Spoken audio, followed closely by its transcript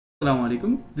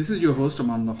अस्सलामुअलैकुम, this is your host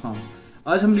amanullahykhan।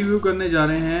 आज हम रिव्यू करने जा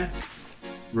रहे हैं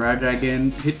Redragon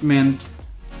Hitman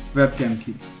Webcam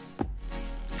की,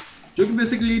 जो कि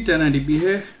बेसिकली 1080p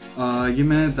है। ये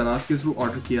मैंने दराज के थ्रू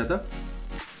ऑर्डर किया था,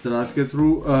 दराज के थ्रू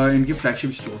इनकी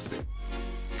फ्लैगशिप स्टोर से।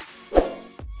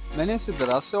 मैंने इसे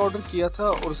दराज से ऑर्डर किया था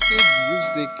और उसके रिव्यूज़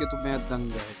देख के तो मैं दंग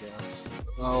रह गया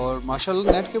और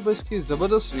माशाल्लाह नेट के ऊपर इसकी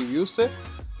ज़बरदस्त रिव्यूज़ थे।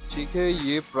 ठीक है,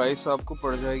 ये प्राइस आपको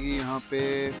पड़ जाएगी यहाँ पे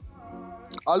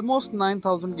ऑलमोस्ट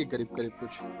 9000 के करीब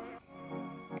कुछ।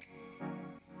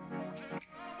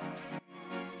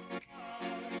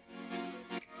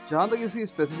 जहाँ तक इसकी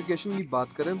स्पेसिफिकेशन की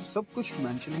बात करें तो सब कुछ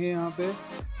मेंशन है यहाँ पे।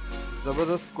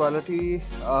 ज़बरदस्त क्वालिटी,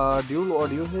 ड्यूल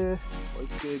ऑडियो है और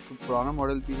इसके एक पुराना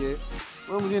मॉडल भी है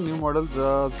और मुझे न्यू मॉडल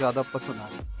ज़्यादा पसंद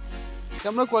आया।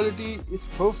 कैमरा क्वालिटी इज़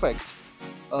परफेक्ट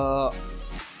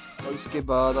और इसके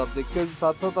बाद आप देखते हैं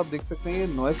साथ साथ आप देख सकते हैं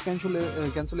नॉइज़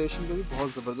कैंसलेशन का भी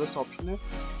बहुत ज़बरदस्त ऑप्शन है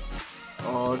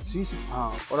और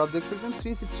 360 और आप देख सकते हैं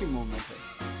 360 मूवमेंट है।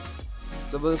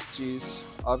 ज़बरदस्त चीज़,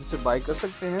 आप इसे बाय कर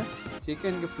सकते हैं, ठीक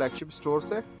है, इनके फ्लैगशिप स्टोर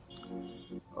से।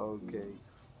 ओके,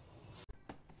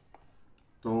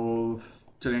 तो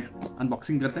चलें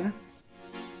अनबॉक्सिंग करते हैं।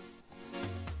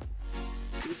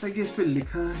 जैसा कि इस पे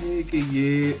लिखा है कि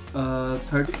ये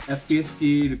 30 FPS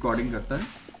की रिकॉर्डिंग करता है,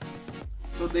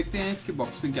 तो देखते हैं इसके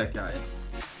बॉक्स में क्या क्या आया।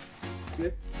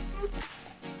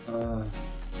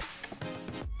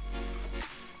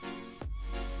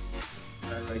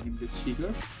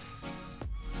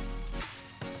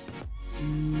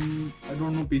 आई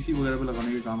डोंट नो, पीसी वगैरह पे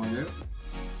लगाने के काम आ जाएगा।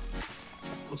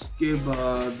 उसके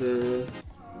बाद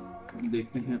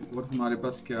देखते हैं और हमारे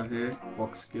पास क्या है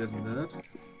बॉक्स के अंदर।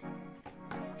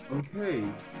 ओके,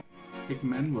 एक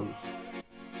मैनुअल।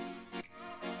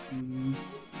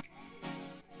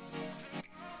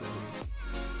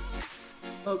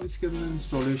 अब इसके अंदर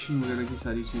इंस्टॉलेशन वगैरह की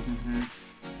सारी चीज़ें हैं।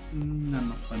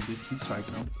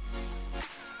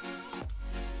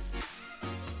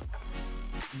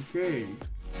 ओके,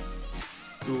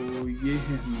 तो ये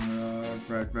है हमारा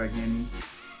Redragon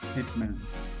Hitman।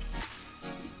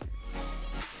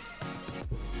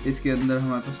 इसके अंदर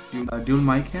हमारे पास ड्यूल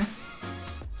माइक है।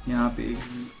 यहाँ पे एक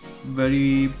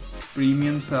वेरी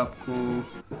प्रीमियम सा आपको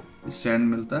स्टैंड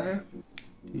मिलता है,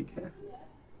 ठीक है,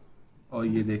 और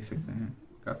ये देख सकते हैं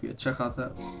काफ़ी अच्छा खासा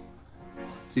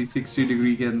 360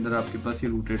 डिग्री के अंदर आपके पास ये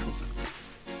रोटेट हो सकता है,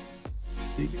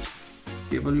 ठीक है।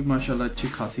 केबल भी माशाल्लाह अच्छी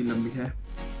खासी लंबी है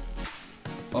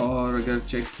और अगर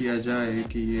चेक किया जाए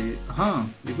कि ये,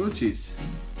 हाँ, एक और चीज़,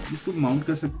 इसको माउंट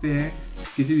कर सकते हैं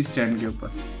किसी भी स्टैंड के ऊपर,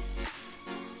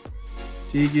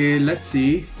 ठीक है। लेट्स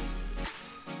सी,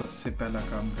 सबसे पहला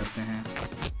काम करते हैं।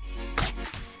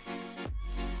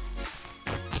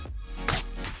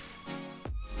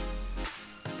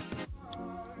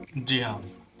 जी हाँ,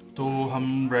 तो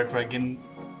हम Redragon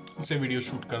से वीडियो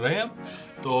शूट कर रहे हैं।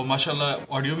 तो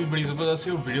माशाल्लाह ऑडियो भी बड़ी ज़बरदस्त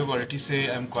है और वीडियो क्वालिटी से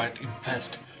आई एम क्वाइट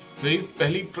इम्प्रेस्ड। मेरी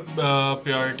पहली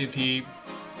प्रायोरिटी थी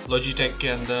लॉजिटेक के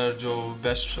अंदर जो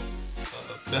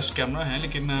बेस्ट कैमरा है,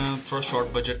 लेकिन थोड़ा शॉर्ट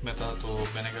बजट में था, तो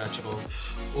मैंने कहा चलो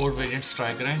और वेरिएंट्स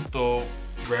ट्राई करें। तो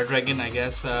Redragon I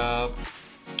guess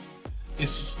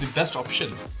is the best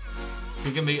option,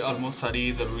 क्योंकि मेरी ऑलमोस्ट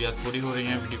सारी ज़रूरियात पूरी हो रही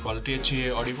हैं। वीडियो क्वालिटी अच्छी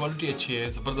है, ऑडियो क्वालिटी अच्छी है,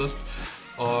 ज़बरदस्त,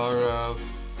 और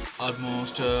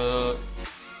ऑलमोस्ट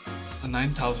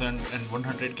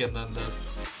 9100 के अंदर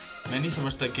मैं नहीं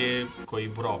समझता कि कोई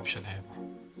बुरा ऑप्शन है।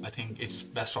 I think it's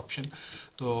best option,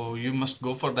 तो you must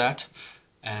go for that.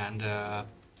 And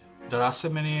दराज से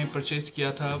मैंने परचेज़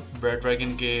किया था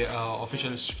Redragon के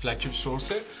ऑफिशियल फ्लैगशिप स्टोर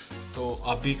से, तो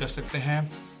आप भी कर सकते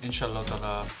हैं इंशाल्लाह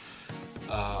ताला।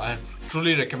 I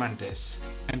truly recommend this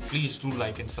and please do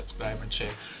like and subscribe and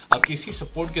share। आपकी इसी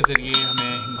सपोर्ट के ज़रिए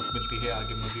हमें हिम्मत मिलती है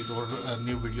आगे मज़ीद और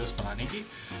न्यू वीडियोस बनाने की।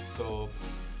 तो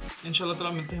इंशाल्लाह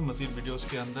ताला मिलते हैं मज़ीद वीडियोस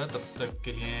के अंदर, तब तक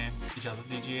के लिए इजाज़त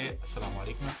दीजिए। अस्सलाम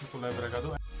वालेकुम रहमतुल्लाहि व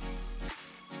बरकातुहू।